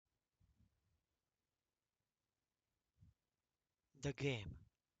The game.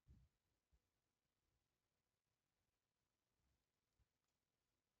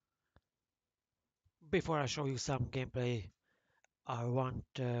 Before I show you some gameplay, I want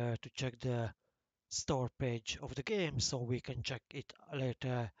to check the store page of the game so we can check it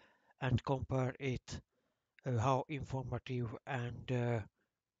later and compare it, how informative and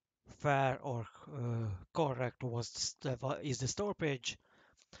fair or correct is the store page.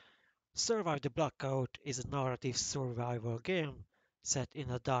 Survive the Blackout is a narrative survival game set in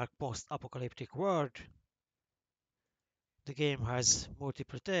a dark post-apocalyptic world. The game has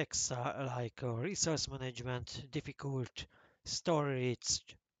multiple texts like resource management, difficult story,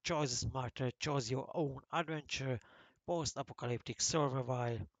 choices matter, choose your own adventure, post-apocalyptic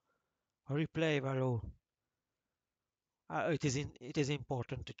survival, replay value. It is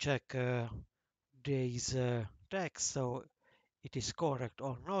important to check these texts so it is correct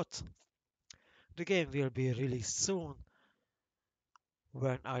or not. The game will be released soon.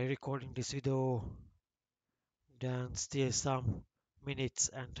 When I recording this video, then still some minutes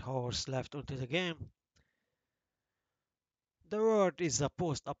and hours left until the game. The world is a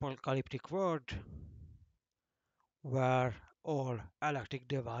post-apocalyptic world where all electric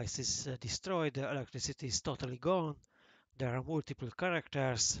devices destroyed, the electricity is totally gone. There are multiple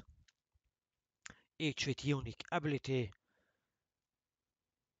characters, each with unique ability,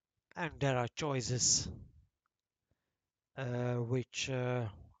 and there are choices which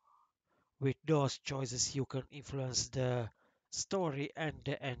with those choices you can influence the story and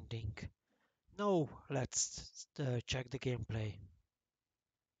the ending. Now let's check the gameplay.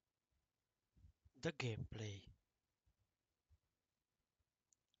 The gameplay.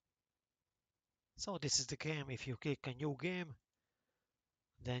 So this is the game. If you click a new game,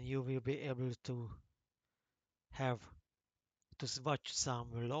 then you will be able to have to watch some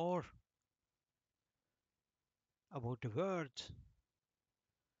lore about the world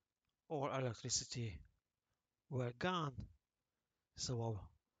or electricity were gone. So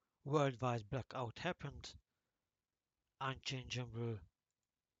a worldwide blackout happened, unchangeable,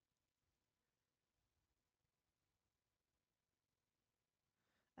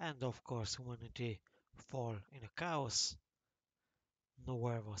 and of course humanity fall in a chaos.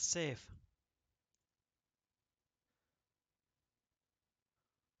 Nowhere was safe,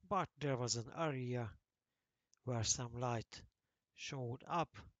 but there was an area where some light showed up.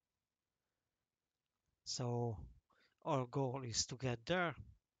 So our goal is to get there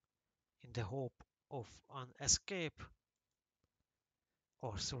in the hope of an escape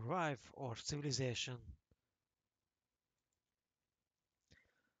or survive or civilization.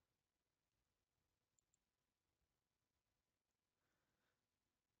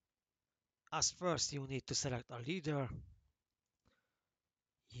 As first you need to select a leader.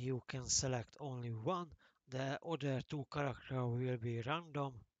 You can select only one. The other two characters will be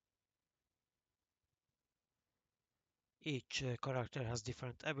random. Each character has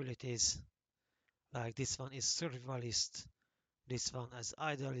different abilities. Like this one is survivalist, this one is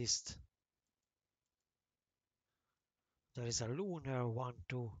idealist. There is a lunar one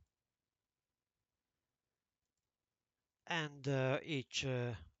too. And each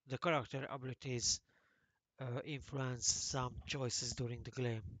the character abilities influence some choices during the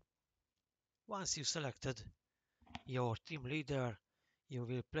game. Once you selected your team leader, you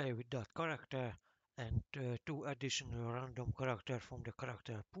will play with that character and two additional random characters from the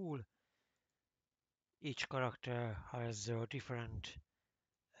character pool. Each character has a different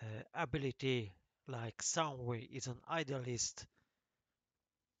ability, like Soundway is an idealist,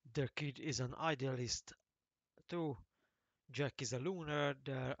 the kid is an idealist too, Jack is a loner,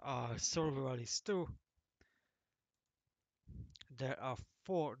 there are survivalists too. There are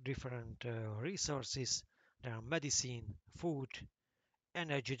four different resources. There are medicine, food,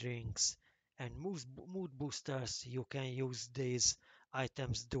 energy drinks, and mood boosters. You can use these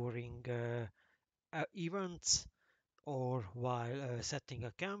items during events or while setting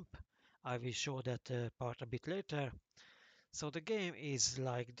a camp. I will show that part a bit later. So the game is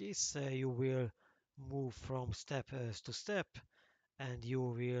like this. You will move from step to step and you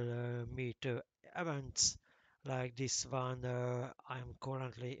will meet events like this one. I'm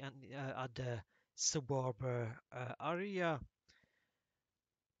currently at the suburb area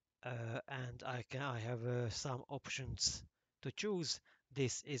and I have some options to choose.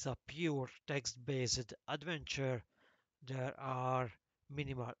 This is a pure text-based adventure. There are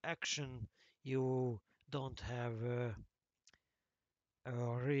minimal action. You don't have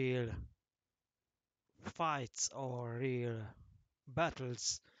real fights or real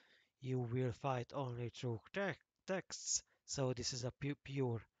battles. You will fight only through texts. So this is a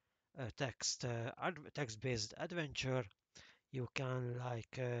pure text text-based adventure. You can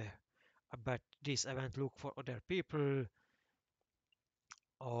like about this event look for other people,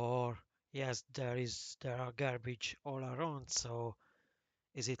 or yes, there are garbage all around, so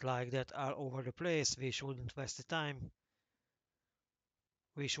is it like that all over the place? We shouldn't waste the time.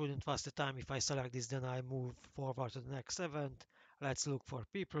 If I select this, then I move forward to the next event. Let's look for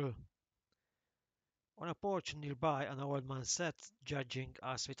people. On a porch nearby, an old man sat, judging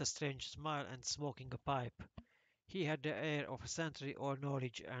us with a strange smile and smoking a pipe. He had the air of a sentry or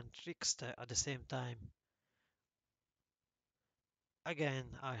knowledge and trickster at the same time. Again,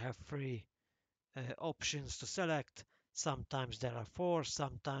 I have three options to select. Sometimes there are four,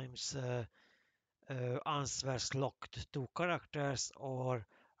 sometimes answers locked to characters, or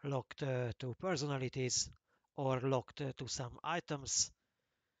locked to personalities, or locked to some items.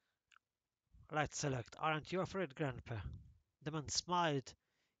 Let's select Aren't you afraid, Grandpa? The man smiled.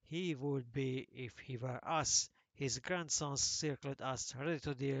 He would be if he were us. His grandsons circled us, ready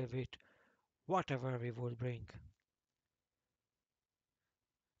to deal with whatever we would bring.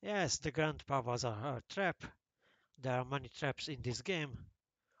 Yes, the grandpa was a trap. There are many traps in this game.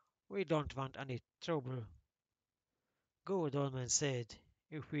 We don't want any trouble. Good, old man said.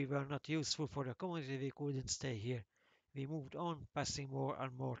 If we were not useful for the community, we couldn't stay here. We moved on, passing more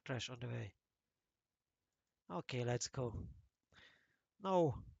and more trash on the way. Okay, let's go.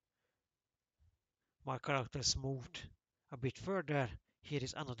 Now, my characters moved a bit further. Here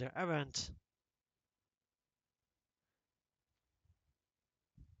is another event.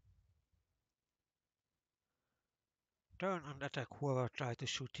 Turn and attack whoever tried to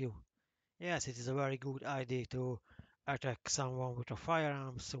shoot you. Yes, it is a very good idea to attack someone with a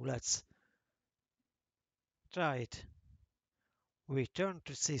firearm, so let's try it. We turned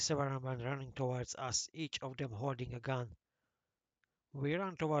to see several men running towards us, each of them holding a gun. We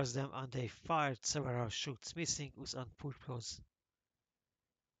ran towards them and they fired several shots, missing us on purpose.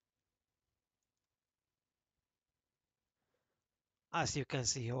 As you can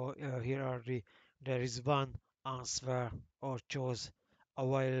see here there is one answer or choice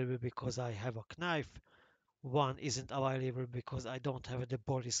available because I have a knife. One isn't available because I don't have the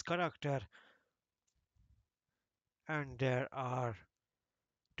Boris character, and there are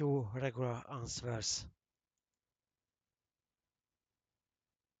two regular answers.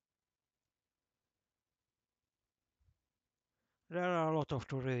 There are a lot of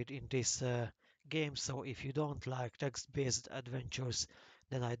to read in this game, so if you don't like text-based adventures,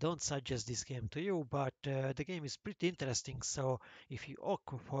 then I don't suggest this game to you, but the game is pretty interesting, so if you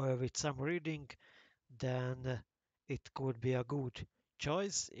occupy with some reading, then it could be a good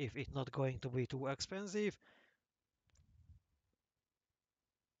choice if it's not going to be too expensive.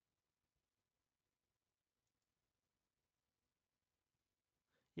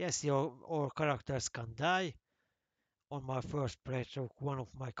 Yes, your all characters can die. On my first playthrough, one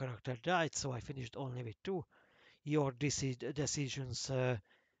of my characters died, so I finished only with two. Your decisions uh,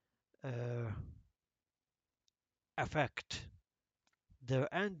 affect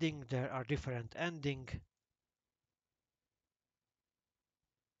the ending. There are different ending.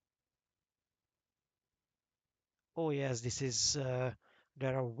 Oh yes, this is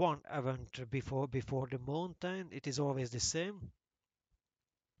there are one event before the mountain. It is always the same.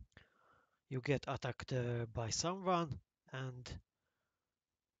 You get attacked by someone, and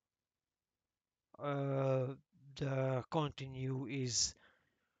uh, the continue is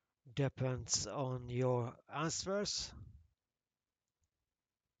depends on your answers.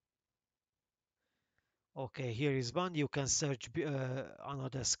 Okay, here is one. You can search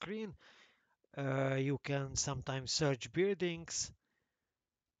another screen. You can sometimes search buildings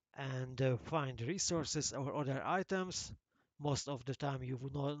and find resources or other items. Most of the time, you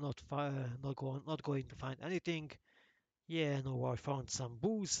would not going to find anything. Yeah, no, I found some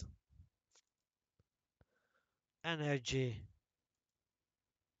booze, energy.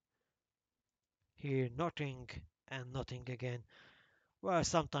 Here, nothing and nothing again. Well,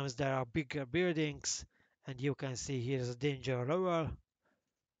 sometimes there are bigger buildings, and you can see here is a danger level.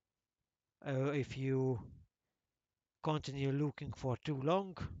 If you continue looking for too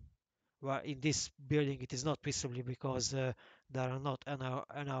long, well, in this building it is not visible because there are not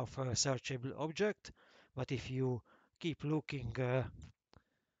enough searchable object. But if you keep looking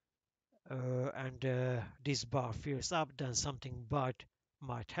and this bar fills up, then something bad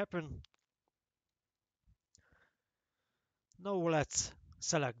might happen. Now let's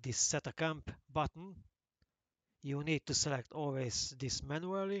select this set a camp button. You need to select always this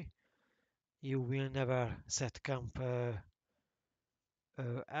manually. You will never set camp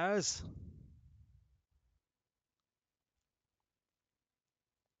as.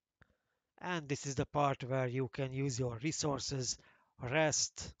 And this is the part where you can use your resources,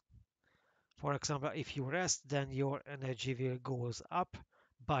 rest. For example, if you rest, then your energy will goes up,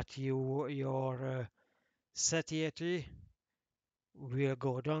 but your satiety will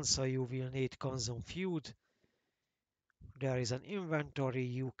go down, so you will need consume food. There is an inventory.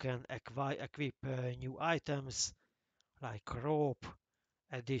 You can equip new items like rope,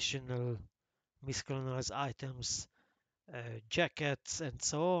 additional miscellaneous items, jackets, and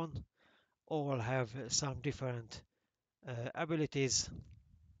so on. All have some different abilities.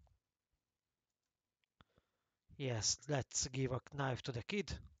 Yes, let's give a knife to the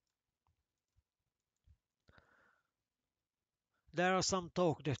kid. There are some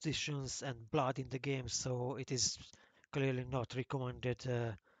talk decisions and blood in the game, so it is clearly not recommended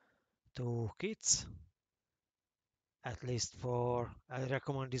to kids. At least I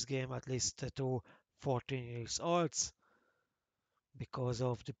recommend this game at least to 14 years olds because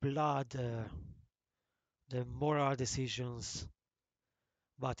of the blood, the moral decisions.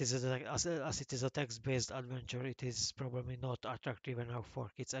 But as it is a text-based adventure, it is probably not attractive enough for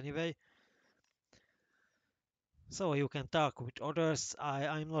kids anyway. So you can talk with others.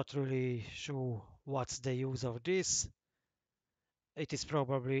 I'm not really sure what's the use of this. It is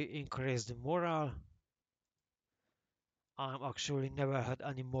probably increase the morale. I'm actually never had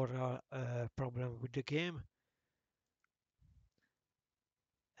any moral problem with the game.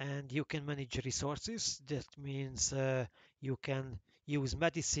 And you can manage resources. That means you can use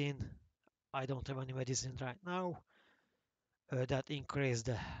medicine. I don't have any medicine right now. That increase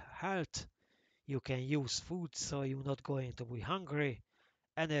the health. You can use food, so you're not going to be hungry.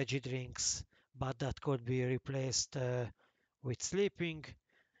 Energy drinks, but that could be replaced with sleeping.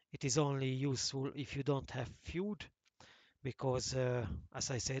 It is only useful if you don't have food, because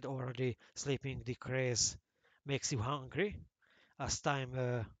as I said already, sleeping decrease makes you hungry as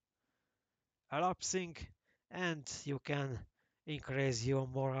time elapsing, and you can increase your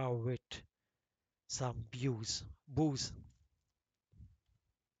morale with some booze.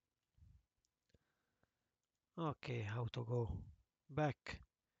 Okay, how to go back?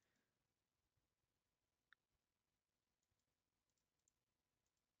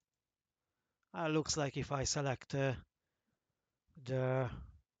 Looks like if I select the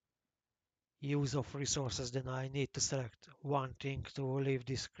use of resources, then I need to select one thing to leave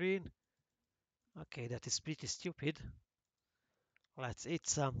the screen. Okay, that is pretty stupid. Let's eat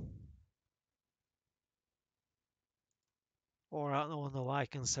some. Or no, I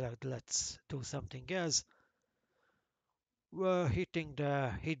can select, let's do something else. Hit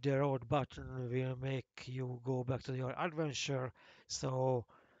the road button will make you go back to your adventure. So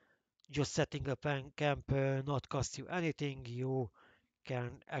just setting up a camp not cost you anything. You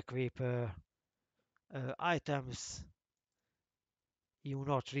can equip items. You're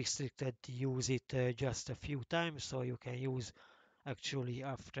not restricted to use it just a few times, so you can use actually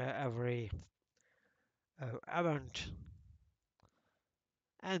after every event.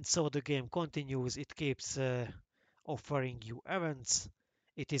 And so the game continues. It keeps offering you events.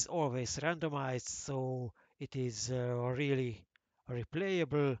 It is always randomized, so it is really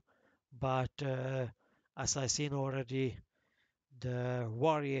replayable. But as I seen already, the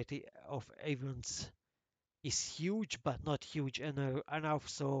variety of events is huge, but not huge enough.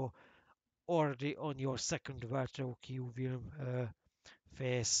 So already on your second walkthrough, you will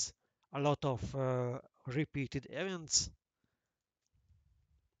face a lot of repeated events.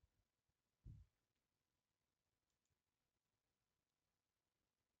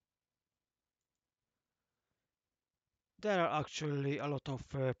 There are actually a lot of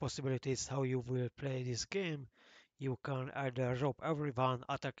possibilities how you will play this game. You can either rob everyone,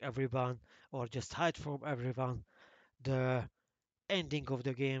 attack everyone, or just hide from everyone. The ending of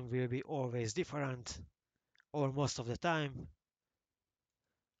the game will be always different, or most of the time.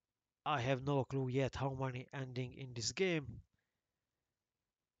 I have no clue yet how many ending in this game,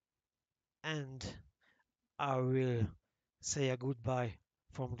 and I will say a goodbye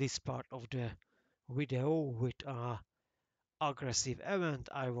from this part of the video with a aggressive event.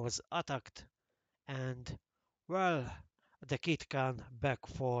 I was attacked, and well, the kid can beg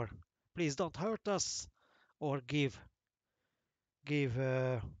for please don't hurt us, or give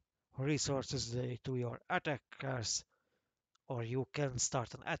resources to your attackers, or you can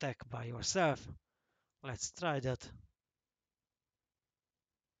start an attack by yourself. Let's try that.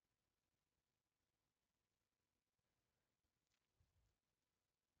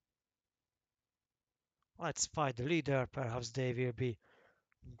 Let's fight the leader. Perhaps they will be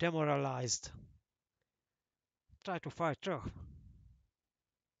demoralized. Try to fight through.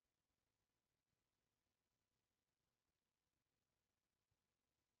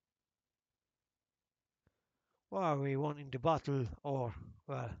 Well, we won in the battle, or,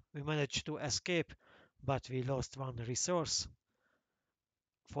 well, we managed to escape, but we lost one resource.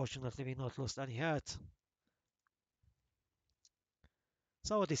 Fortunately, we not lost any health.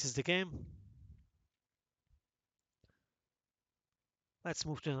 So this is the game. Let's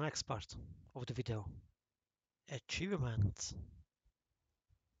move to the next part of the video. Achievements.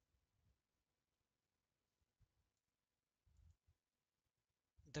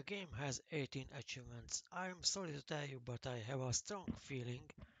 The game has 18 achievements. I'm sorry to tell you, but I have a strong feeling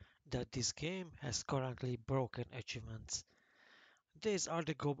that this game has currently broken achievements. These are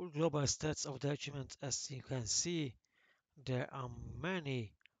the global stats of the achievements. As you can see, there are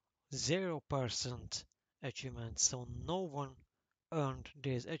many 0% achievements, so no one earned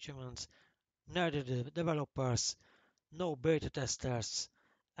these achievements, neither the developers, no beta testers,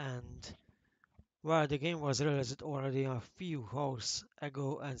 and while the game was released already a few hours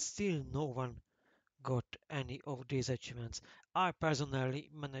ago and still no one got any of these achievements. I personally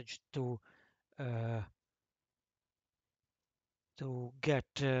managed uh, to get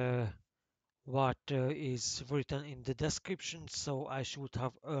what is written in the description, so I should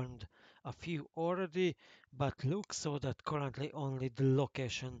have earned a few already, but looks so that currently only the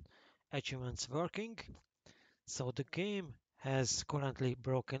location achievements working, so the game has currently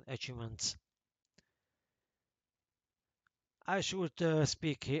broken achievements. I should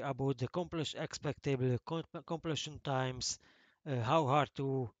speak here about the expectable completion times, how hard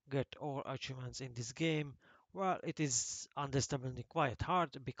to get all achievements in this game. Well, it is understandably quite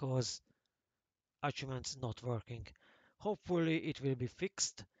hard because achievements not working. Hopefully it will be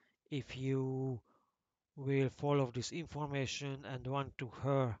fixed if you will follow this information and want to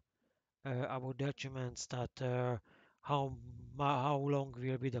hear about the achievements that how long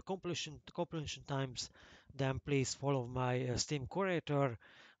will be the completion times, then please follow my Steam curator.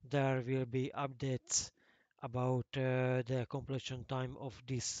 There will be updates about the completion time of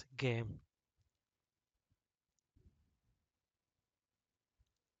this game.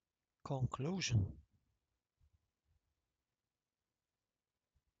 Conclusion.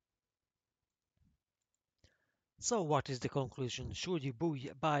 So what is the conclusion? Should you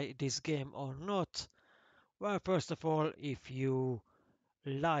buy this game or not? Well, first of all, if you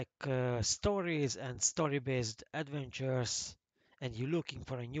like stories and story-based adventures and you're looking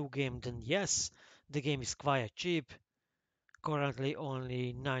for a new game, then yes, the game is quite cheap. Currently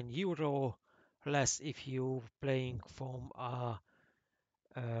only €9, less if you playing from a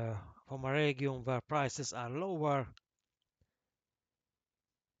region where prices are lower.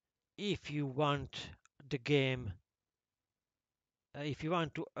 If you want the game, if you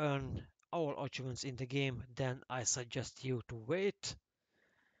want to earn all achievements in the game, then I suggest you to wait,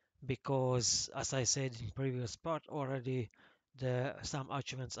 because as I said in previous part already, the some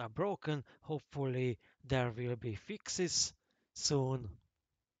achievements are broken. Hopefully there will be fixes soon.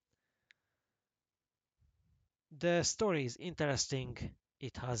 The story is interesting.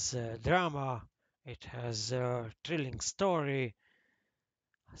 It has drama, it has a thrilling story.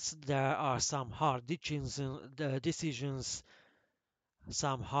 There are some hard decisions,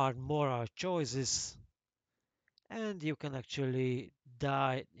 some hard moral choices, and you can actually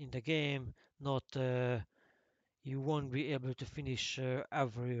die in the game. Not You won't be able to finish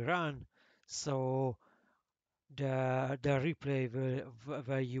every run, so the replay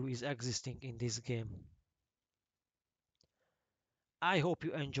value is existing in this game. I hope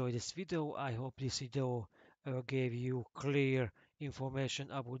you enjoyed this video. I hope this video gave you clear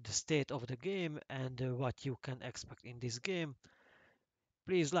information about the state of the game and what you can expect in this game.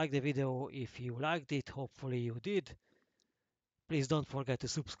 Please like the video if you liked it. Hopefully you did. Please don't forget to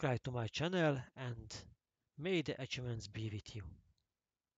subscribe to my channel, and may the achievements be with you.